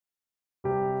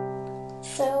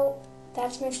So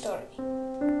that's my story.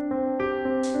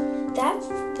 That's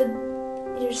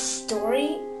your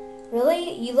story?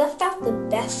 Really? You left out the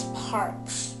best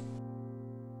parts.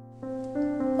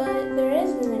 But there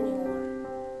isn't anymore.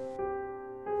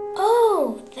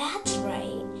 Oh, that's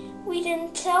right. We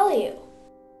didn't tell you.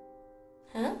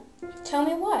 Huh? Tell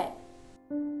me what?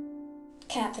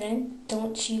 Catherine,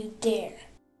 don't you dare.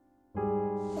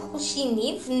 Well, she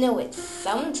needs to know it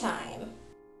sometime.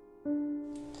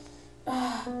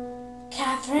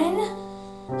 Catherine?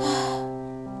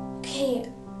 Okay,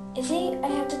 Izzy, I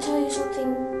have to tell you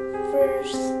something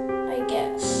first, I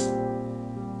guess.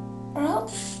 Or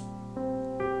else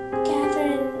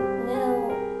Catherine will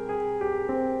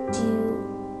do.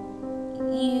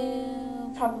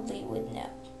 You probably would know.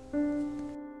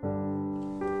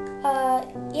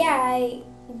 Yeah, I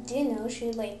do know she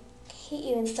would hate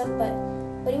you and stuff, but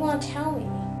what do you want to tell me?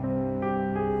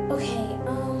 Okay,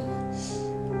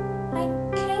 I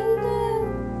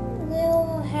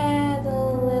had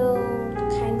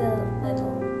a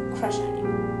little crush on you.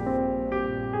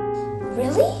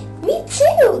 Really? Me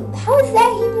too! How is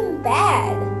that even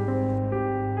bad?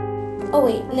 Oh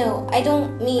wait, no, I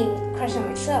don't mean crush on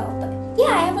myself, but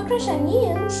yeah, I have a crush on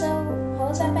you, so how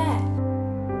is that bad?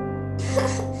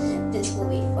 This will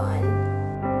be fun.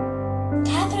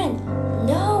 Catherine,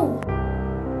 no!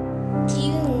 Do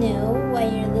you know why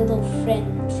your little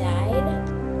friend died?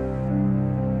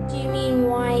 Do you mean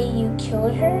why you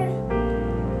killed her?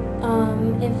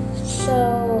 If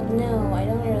so, no, I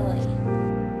don't really.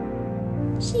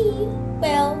 She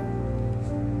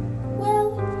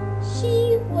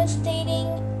was dating,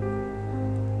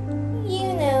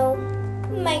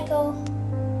 Michael.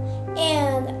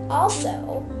 And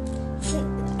also,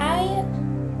 I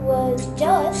was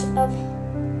jealous of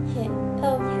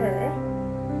her,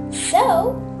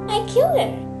 so I killed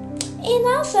her. And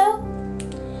also,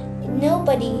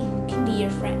 nobody can be your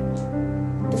friend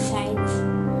besides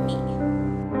me.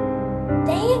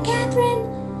 Dang it, Catherine!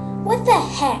 What the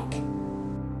heck?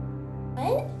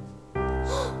 What?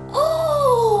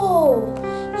 Oh!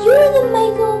 You're the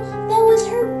Michael that was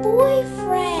her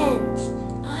boyfriend!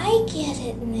 I get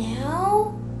it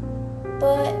now.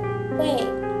 But, wait.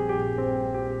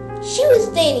 She was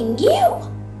dating you!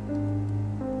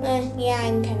 Yeah,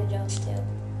 I'm kind of jealous too.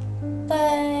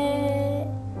 But,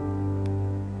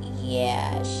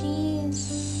 yeah,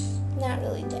 she's not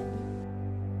really dead.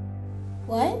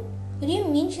 What? What do you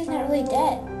mean she's not really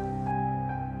dead?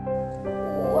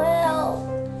 Well,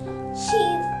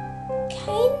 she's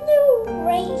kind of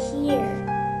right here.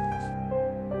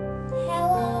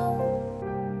 Hello?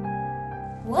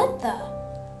 What the?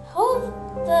 How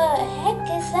the heck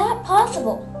is that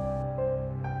possible?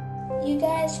 You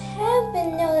guys have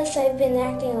been noticed I've been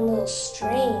acting a little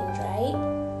strange, right?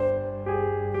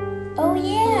 Oh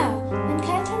yeah, when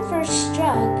Catherine first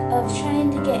struck of trying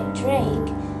to get Drake,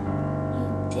 you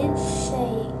did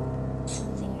say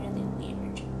something really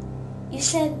weird. You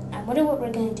said, I wonder what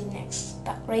we're going to do next,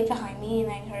 right behind me,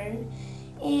 and I heard.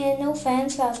 And no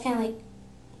offense, but I was kind of like,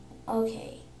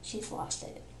 okay, she's lost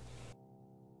it.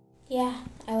 Yeah,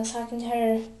 I was talking to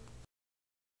her.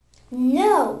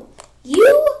 No,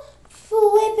 you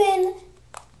flippin'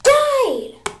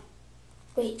 died!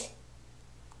 Wait,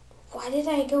 why did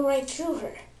I go right through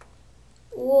her?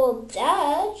 Well,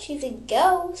 duh, she's a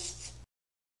ghost.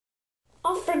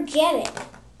 I'll forget it.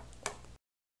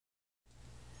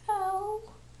 Oh.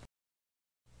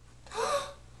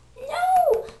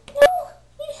 No!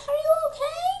 Are you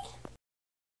okay?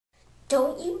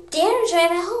 Don't you dare try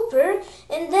to help her,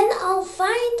 and then I'll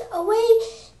find a way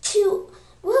to,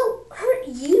 hurt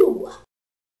you.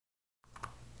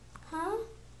 Huh?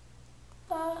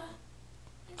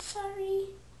 I'm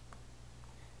sorry.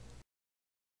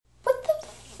 What the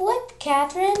flip,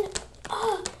 Catherine?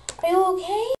 Are you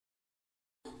okay?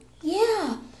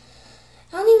 Yeah.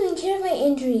 I don't even care if my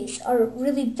injuries are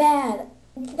really bad.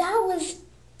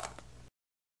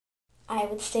 I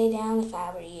would stay down if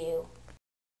I were you.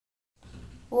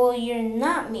 Well, you're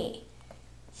not me.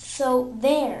 So,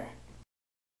 there.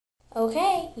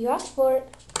 Okay, you asked for it.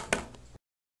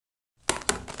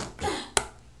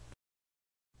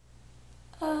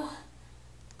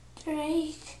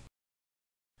 Drake.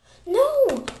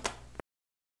 No!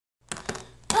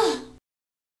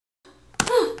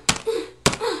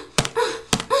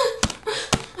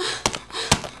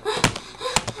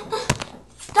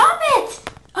 Stop it!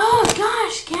 Oh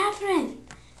gosh, Catherine!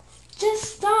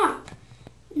 Just stop.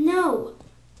 No.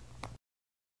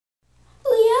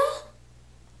 Leah?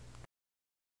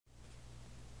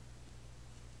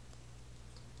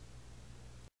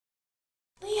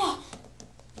 Leah.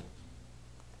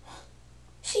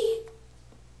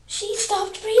 She stopped.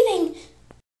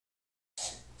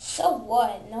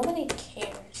 what? Nobody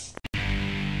cares.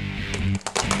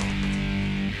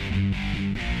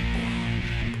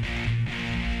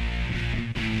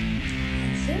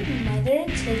 Has your mother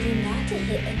told you not to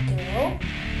hit a girl?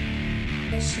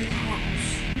 Yes, she has.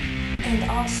 And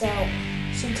also,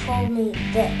 she told me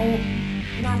that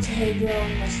not to hit a girl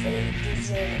unless they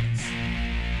deserve it.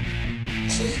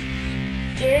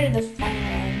 You're the funny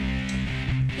one.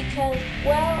 Because,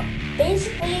 well,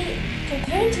 basically,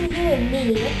 compared to you and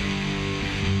me,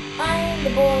 I'm the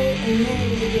boy and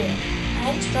you're the girl.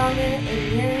 I'm stronger and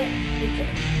you're weaker.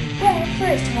 Well,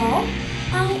 first of all,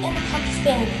 I am a Cocker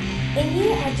Spaniel, and you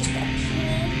are just a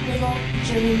puny little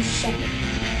German Shepherd.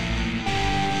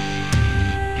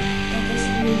 That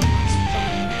doesn't mean I'm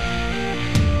stronger.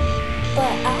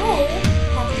 But I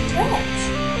have threats.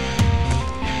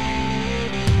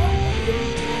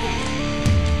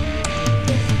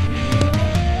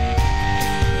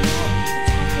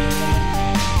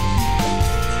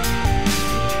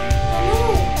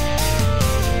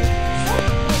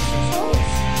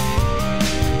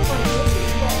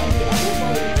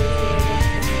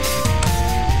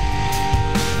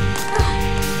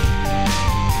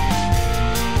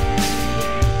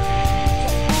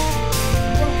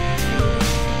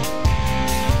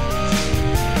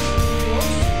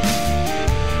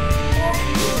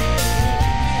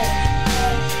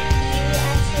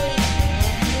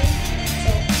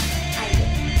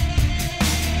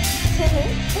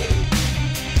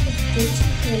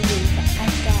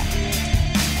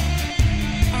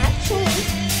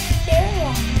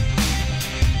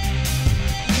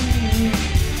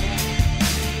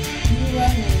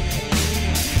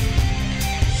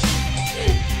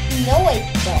 No, I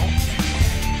don't.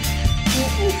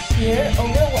 Didn't you hear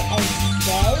over what I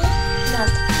said? Not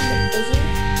busy.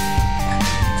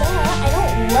 Duh, I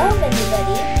don't love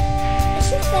anybody. It's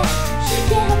just that she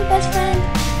can't have a best friend,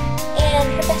 and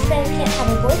her best friend can't have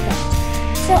a boyfriend.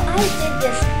 So I did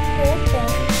this whole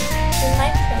thing in my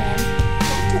plan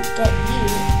not to get you.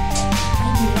 I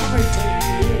never date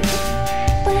you.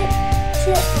 But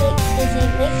to make Izzy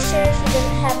make sure she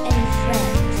doesn't have any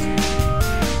friends.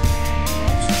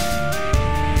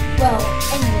 Well,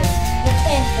 anyway, the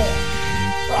plan failed.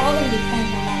 We're all gonna be friends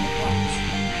no matter what.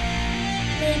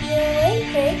 Maybe you're right,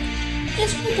 Craig.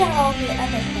 Just forget all the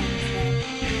other things, though.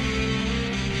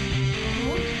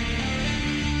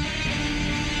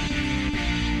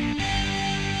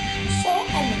 So I'm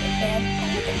gonna go there on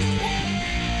the things together.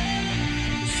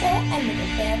 So I'm gonna go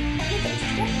there on the things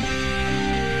together.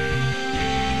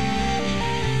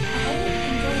 I'm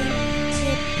going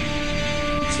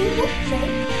to what,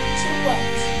 Craig? To what?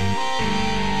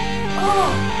 Oh,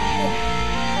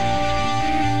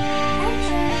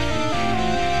 actually,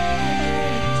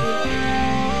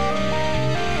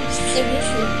 I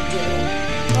seriously do.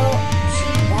 Well,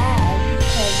 too bad,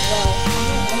 because, well, I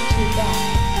don't like you back.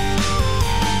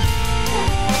 Yeah,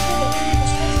 after the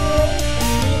Christmas holiday,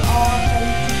 and we all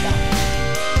ready to go.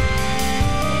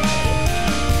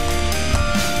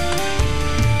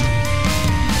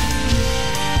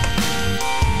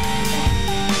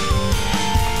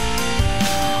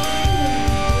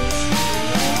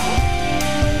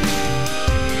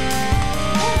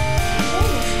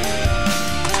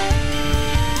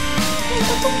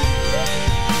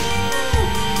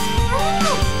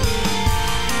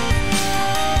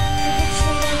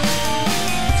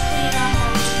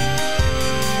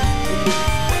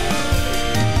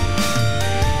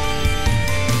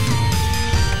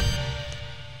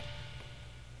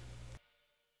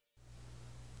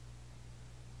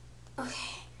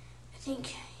 Okay, I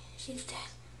think she's dead.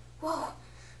 Whoa.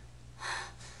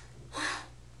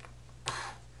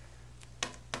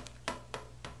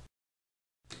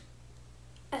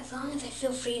 As long as I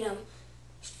feel freedom,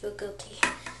 I feel guilty.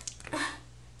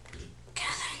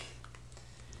 Catherine,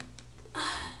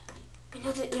 I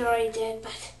know that you're already dead,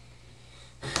 but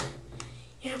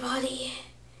your body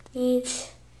needs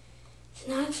to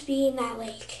not be in that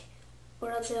lake,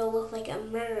 or else it'll look like a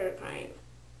murder crime,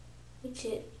 which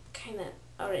it kind of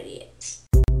already is.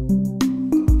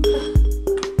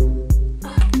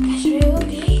 Guys, are you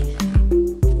okay?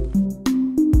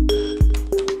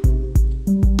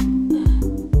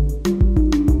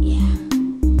 Yeah,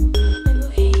 I'm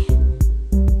okay.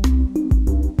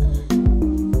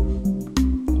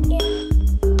 Yeah.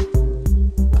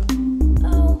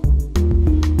 Oh.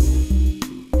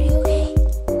 Are you okay?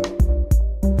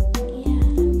 Yeah,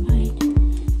 I'm fine.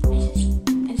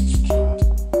 I just tripped.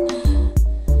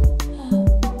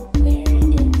 Where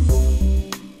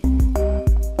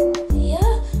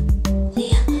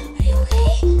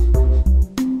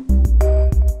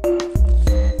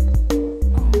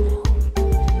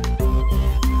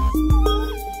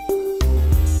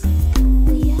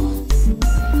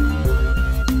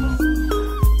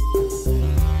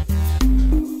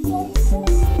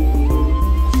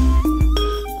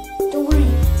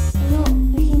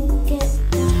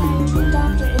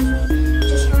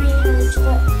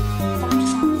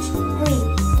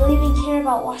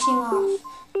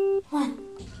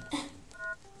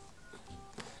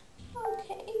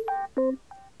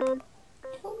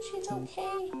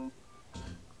okay.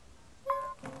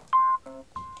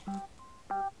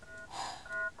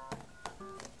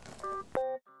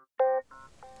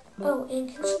 Oh, and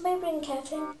can somebody bring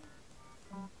Catherine?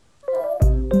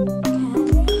 Catherine?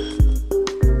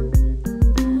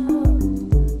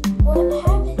 What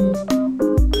happened?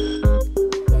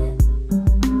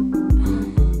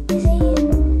 Is he?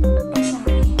 I'm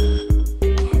sorry. I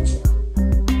had to.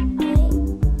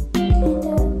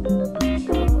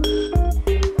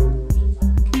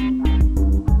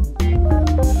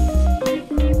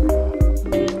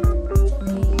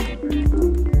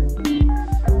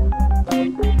 I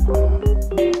kinda killed.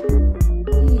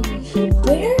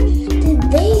 Where did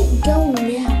they go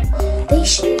now? They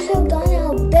shouldn't have gone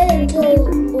out of bed until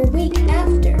a week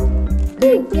after.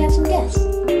 Ooh, we have some guests.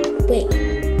 Wait,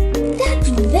 that's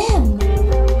them!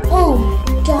 Oh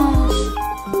my gosh.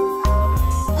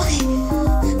 Okay,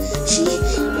 she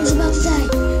is about to die.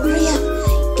 Hurry up,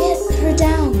 get her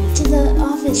down to the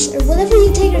office or whatever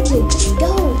you take her to. Just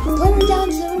go, put her down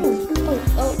to the room.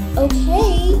 Oh,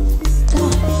 okay.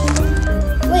 Gosh.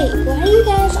 Wait, why are you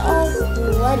guys all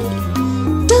bloody?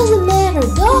 Doesn't matter,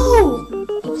 go!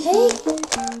 Okay?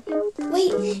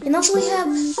 Wait, and also we have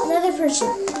another person.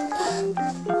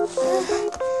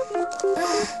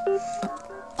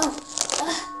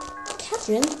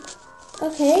 Catherine?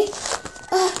 Okay.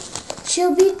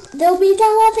 They'll be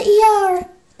down at the ER.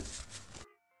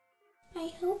 I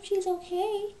hope she's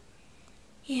okay.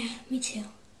 Yeah, me too.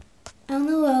 I don't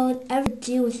know what I would ever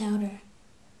do without her.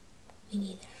 Me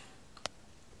neither.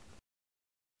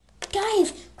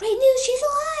 Guys, great news, she's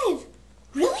alive!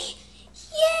 Really?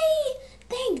 Yay!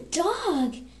 Thank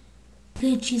dog!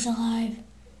 Good, she's alive.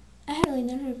 I haven't really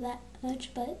known her that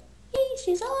much, but yay,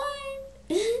 she's alive!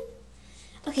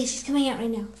 Okay, she's coming out right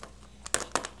now.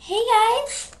 Hey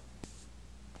guys!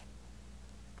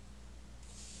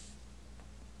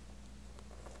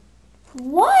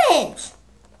 What?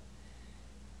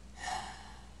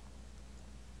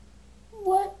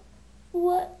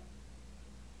 What?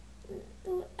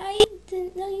 I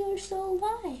didn't know you were still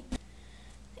alive.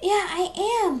 Yeah, I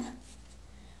am.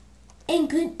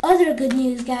 And other good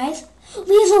news, guys.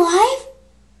 Leah's alive?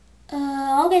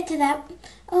 I'll get to that.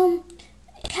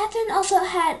 Catherine also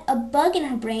had a bug in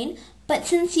her brain, but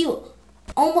since you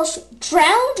almost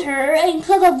drowned her and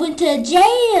could have went to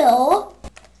jail,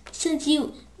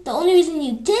 the only reason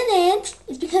you didn't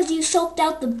is because you soaked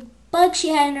out the bug she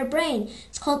had in her brain.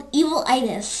 It's called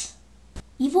evil-itis.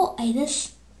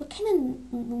 Evil-itis? What kind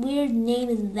of weird name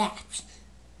is that?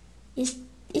 It's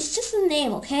just a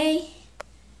name, okay?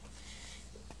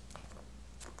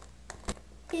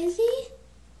 Is he?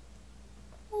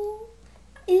 Oh,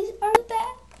 are you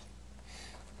back?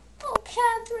 Oh,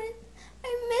 Catherine,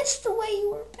 I missed the way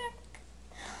you were back.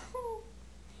 Oh,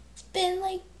 it's been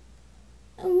like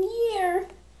a year.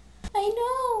 I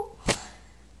know.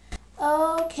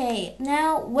 Okay,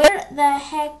 now where the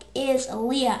heck is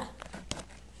Leah?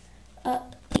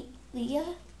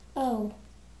 Leah? Oh.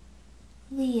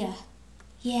 Leah.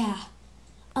 Yeah.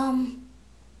 Come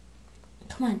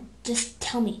on, just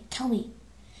tell me.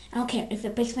 I don't care if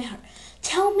it breaks my heart.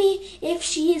 Tell me if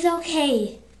she is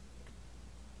okay.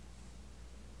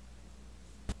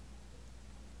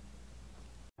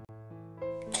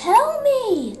 Tell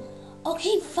me!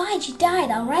 Okay, fine, she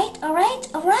died, alright?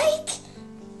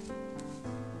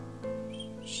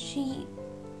 She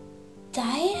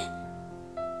died?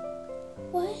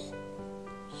 What?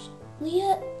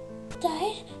 Leah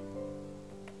died?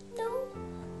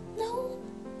 No,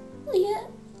 Leah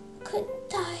couldn't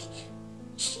die.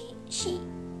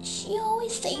 She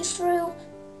always stays through.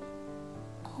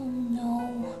 Oh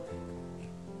no.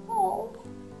 Oh.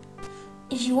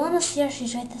 If you want to see her,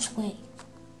 she's right this way.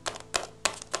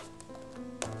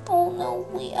 Oh no,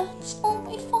 Leah, it's all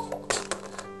my fault.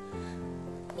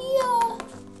 Leah.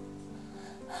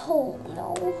 Oh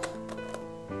no.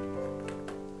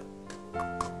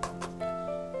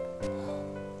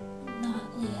 Not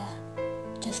Leah.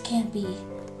 Just can't be.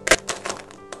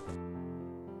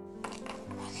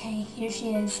 Okay, here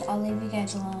she is. I'll leave you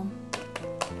guys alone.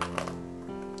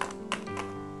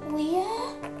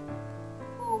 Leah?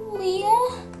 Oh, Leah?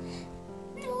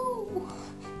 No.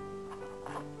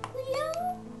 Leah?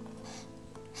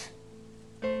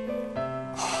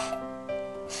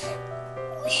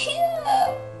 Leah?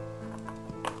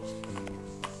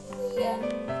 Leah?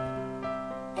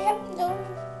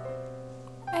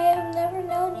 I have never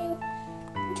known you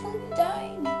until you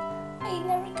died. I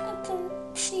never got to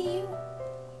see you.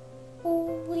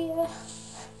 Oh, Leah.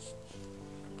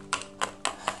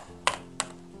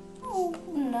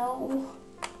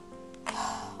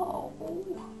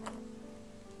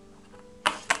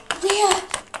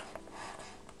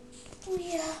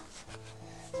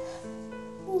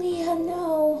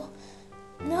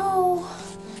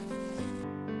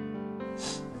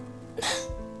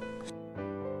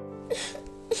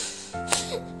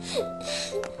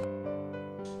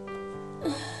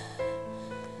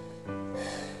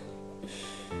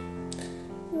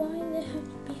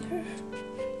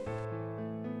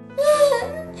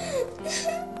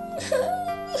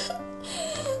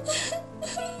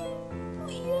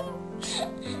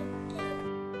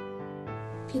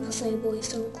 People say boys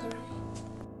don't cry.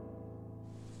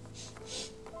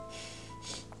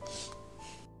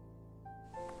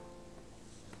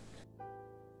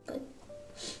 But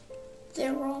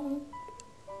they're wrong.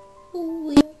 Oh,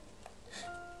 Leah,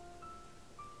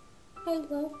 I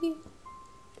love you.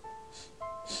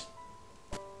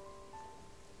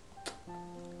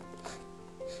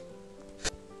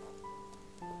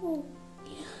 Oh,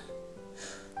 yeah.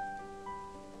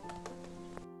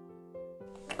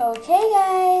 Okay,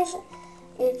 guys,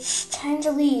 it's time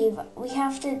to leave. We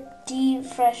have to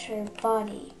defresh her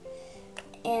body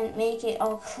and make it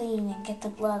all clean and get the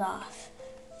blood off.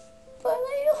 But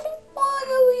I don't want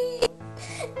to leave.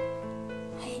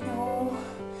 I know.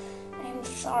 I'm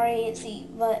sorry, Izzy,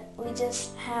 but we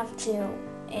just have to.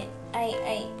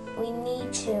 We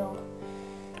need to.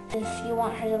 If you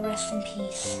want her to rest in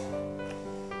peace.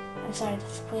 I'm sorry,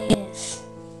 that's the way it is.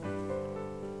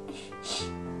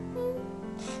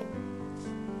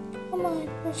 Come on,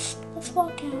 let's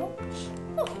walk out.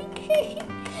 Okay.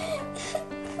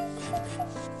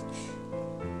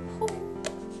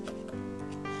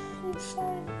 I'm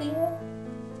sorry, Leah.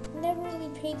 I never really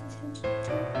paid attention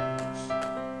to it.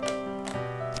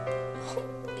 Oh,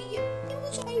 Leah, it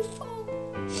was my fault.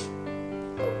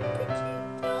 Oh, but you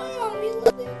die on me,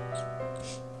 Leah.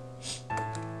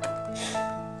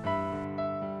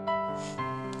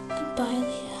 Goodbye,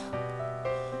 Leah.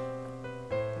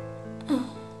 Oh,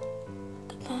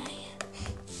 goodbye.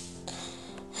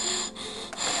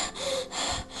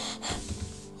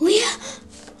 Leah!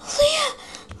 Leah!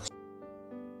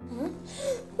 Huh?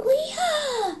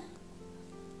 Leah!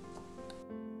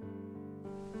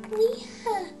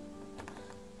 Leah!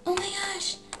 Oh my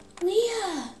gosh!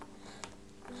 Leah!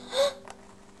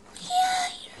 Leah,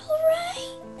 you're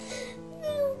alright!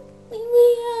 No,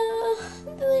 Leah!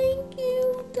 Thank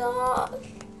you, Doc.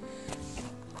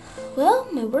 Well,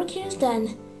 my work here is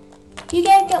done. You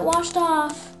guys get washed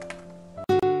off.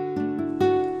 Could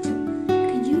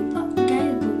you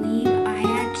guys believe I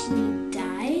actually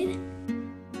died?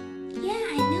 Yeah,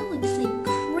 I know, it's like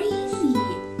crazy.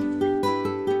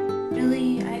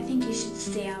 Really, I think you should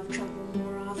stay out of trouble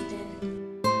more often.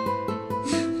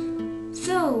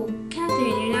 So,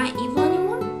 Catherine, you're not evil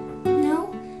anymore?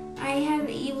 No, I have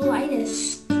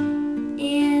evil-itis.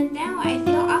 And now I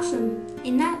feel awesome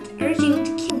and not urging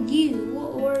to kill you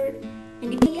or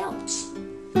anybody else.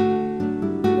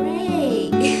 Hooray!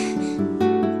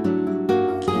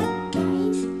 Okay,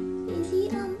 guys, Izzy,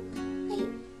 I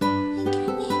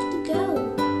kinda have to go.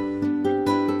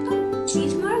 Oh,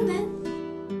 she's Marvin.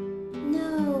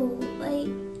 No, like,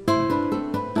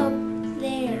 up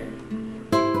there.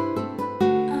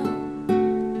 Oh.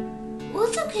 Well,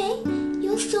 it's okay.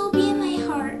 You'll still be in my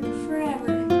heart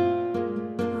forever.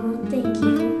 Oh, thank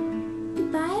you.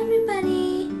 Goodbye,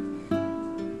 everybody.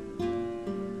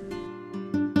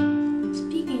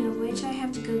 Speaking of which, I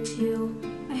have to go to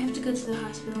the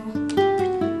hospital.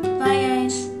 Bye,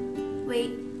 guys.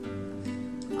 Wait.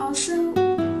 Also,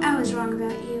 I was wrong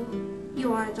about you.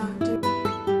 You are a doctor.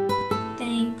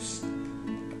 Thanks.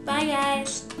 Bye,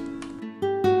 guys.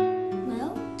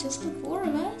 Well, just the four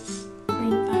of us. I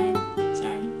mean, five.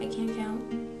 Sorry, I can't count.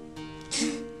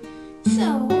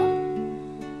 So,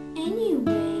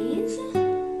 anyways,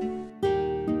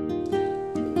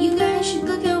 you guys should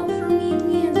look out for me and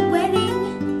Leah's wedding.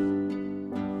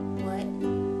 What?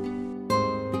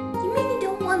 You really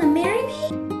don't want to marry me?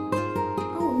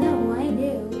 Oh no, I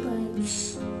do, but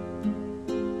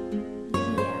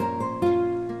yeah.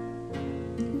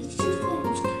 It's just that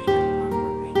it's kind of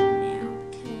awkward right now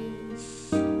because,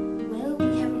 well, we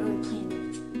haven't really planned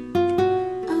it.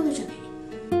 Oh, it's okay.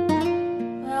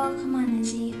 Well, come on,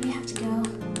 Izzy, we have to go.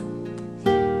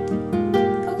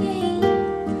 Okay.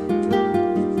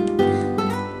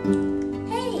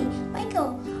 Hey,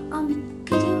 Michael,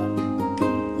 could you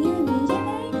and me get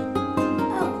married?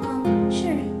 Oh,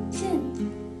 sure, soon.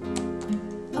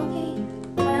 Okay,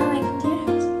 why don't I come to your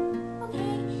house?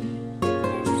 Okay,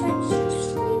 you're such a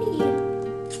sweetie.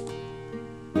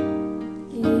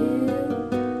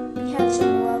 We have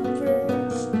some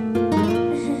lovebirds.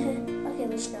 Okay,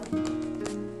 let's go.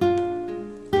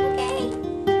 Okay.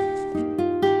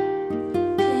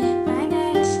 Okay, bye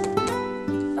guys.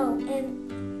 Oh, and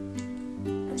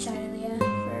I'm sorry, Leah,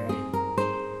 for,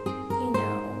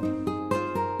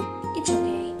 it's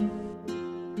okay.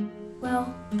 Well,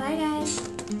 bye guys.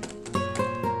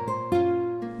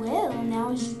 Well,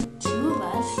 now it's two of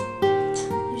us.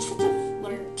 You're such a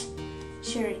flirt.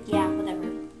 Sure, yeah.